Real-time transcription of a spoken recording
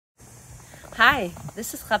Hi,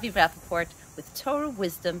 this is Chavi Rappaport with Torah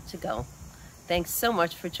Wisdom to Go. Thanks so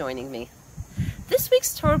much for joining me. This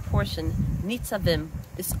week's Torah portion, Nitzavim,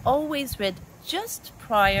 is always read just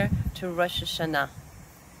prior to Rosh Hashanah.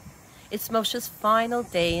 It's Moshe's final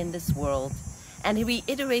day in this world, and he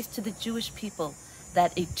reiterates to the Jewish people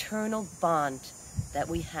that eternal bond that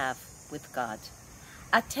we have with God.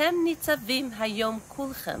 Atem nitzavim hayom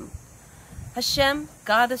kulchem. Hashem,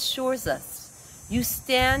 God assures us, you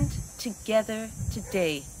stand together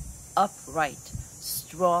today, upright,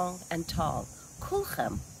 strong and tall.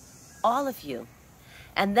 Kulchem, all of you.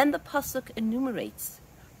 And then the pasuk enumerates,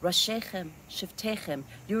 Rashechem, Shiftechem,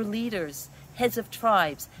 your leaders, heads of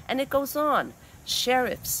tribes, and it goes on,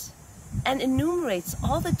 sheriffs, and enumerates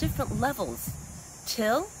all the different levels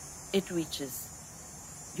till it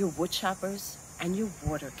reaches your wood choppers and your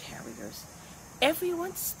water carriers.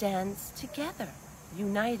 Everyone stands together,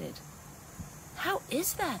 united. How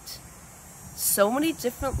is that? So many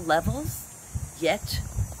different levels, yet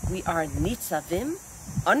we are Nitzavim,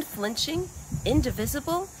 unflinching,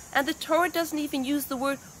 indivisible, and the Torah doesn't even use the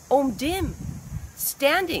word omdim,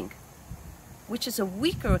 standing, which is a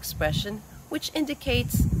weaker expression, which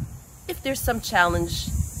indicates if there's some challenge,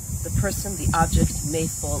 the person, the object may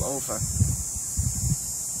fall over.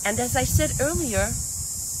 And as I said earlier,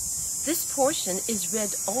 this portion is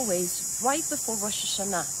read always right before Rosh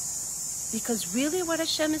Hashanah. Because really what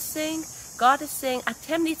Hashem is saying, God is saying,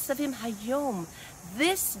 Atem nitzavim hayom,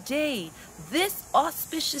 this day, this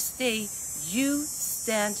auspicious day, you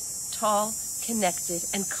stand tall, connected,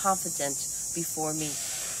 and confident before me.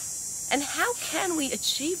 And how can we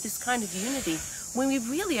achieve this kind of unity when we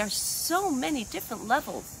really are so many different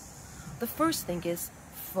levels? The first thing is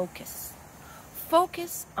focus.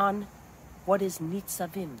 Focus on what is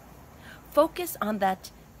Nitzavim. Focus on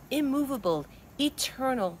that immovable,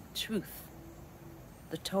 eternal truth.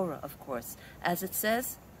 The Torah, of course. As it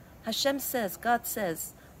says, Hashem says, God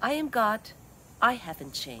says, I am God, I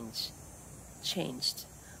haven't changed.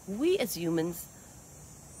 We as humans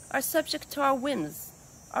are subject to our whims.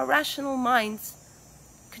 Our rational minds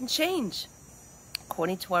can change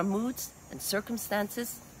according to our moods and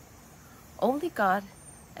circumstances. Only God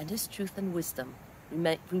and His truth and wisdom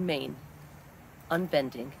remain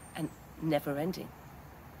unbending and never-ending.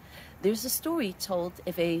 There's a story told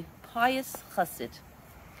of a pious chassid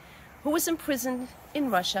who was imprisoned in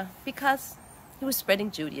Russia because he was spreading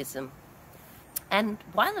Judaism. And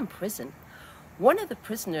while in prison, one of the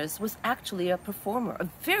prisoners was actually a performer, a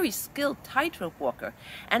very skilled tightrope walker.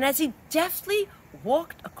 And as he deftly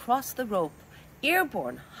walked across the rope,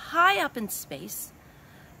 airborne, high up in space,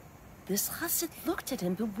 this chassid looked at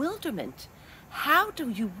him in bewilderment. How do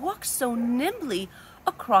you walk so nimbly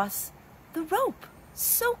across the rope,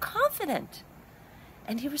 so confident?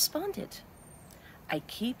 And he responded, I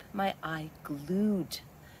keep my eye glued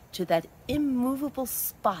to that immovable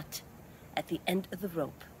spot at the end of the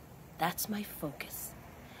rope. That's my focus.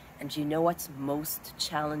 And you know what's most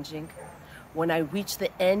challenging? When I reach the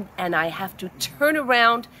end and I have to turn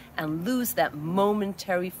around and lose that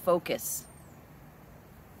momentary focus.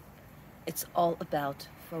 It's all about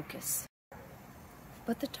focus.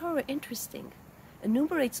 But the Torah, interesting,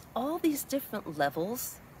 enumerates all these different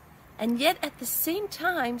levels, and yet at the same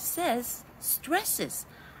time stresses,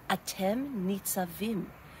 Atem nitzavim.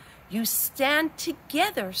 You stand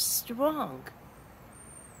together strong.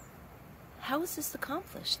 How is this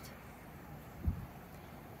accomplished?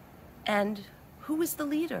 And who is the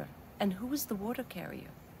leader? And who is the water carrier?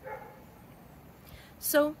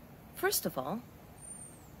 So, first of all,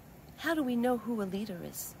 how do we know who a leader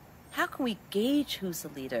is? How can we gauge who's a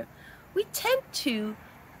leader? We tend to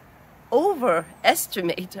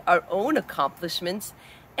overestimate our own accomplishments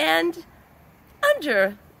and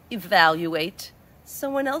under-evaluate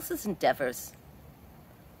someone else's endeavors.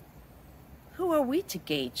 Who are we to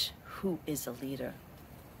gauge who is a leader?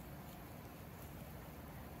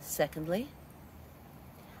 Secondly,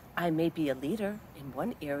 I may be a leader in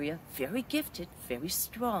one area, very gifted, very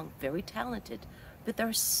strong, very talented, but there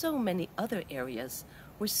are so many other areas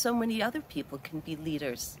where so many other people can be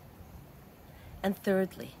leaders. And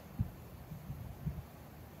thirdly,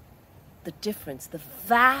 the difference, the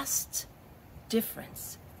vast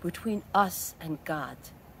difference between us and God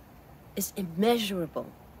is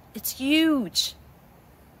immeasurable. It's huge.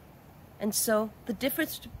 And so the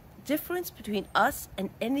difference between us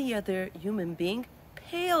and any other human being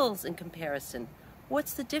pales in comparison.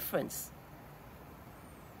 What's the difference?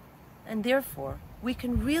 And therefore, we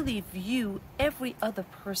can really view every other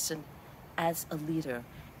person as a leader.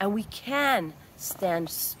 And we can stand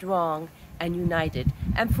strong and united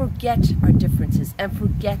and forget our differences and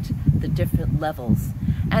forget the different levels.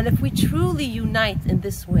 And if we truly unite in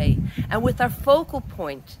this way, and with our focal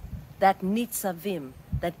point, that Nitzavim,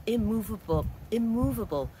 that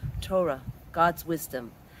immovable Torah, God's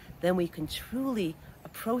wisdom, then we can truly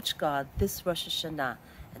approach God this Rosh Hashanah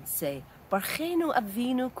and say, Barchenu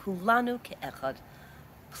Avinu Kulanu Ke'echad.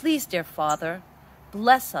 Please, dear Father,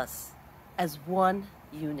 bless us as one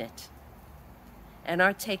unit. And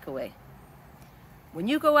our takeaway, when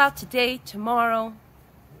you go out today, tomorrow,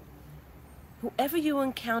 whoever you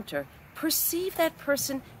encounter, perceive that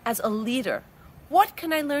person as a leader. What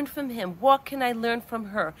can I learn from him? What can I learn from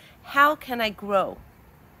her? How can I grow?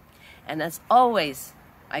 And as always,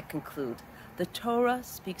 I conclude, the Torah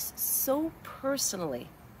speaks so personally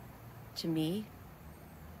to me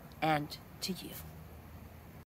and to you.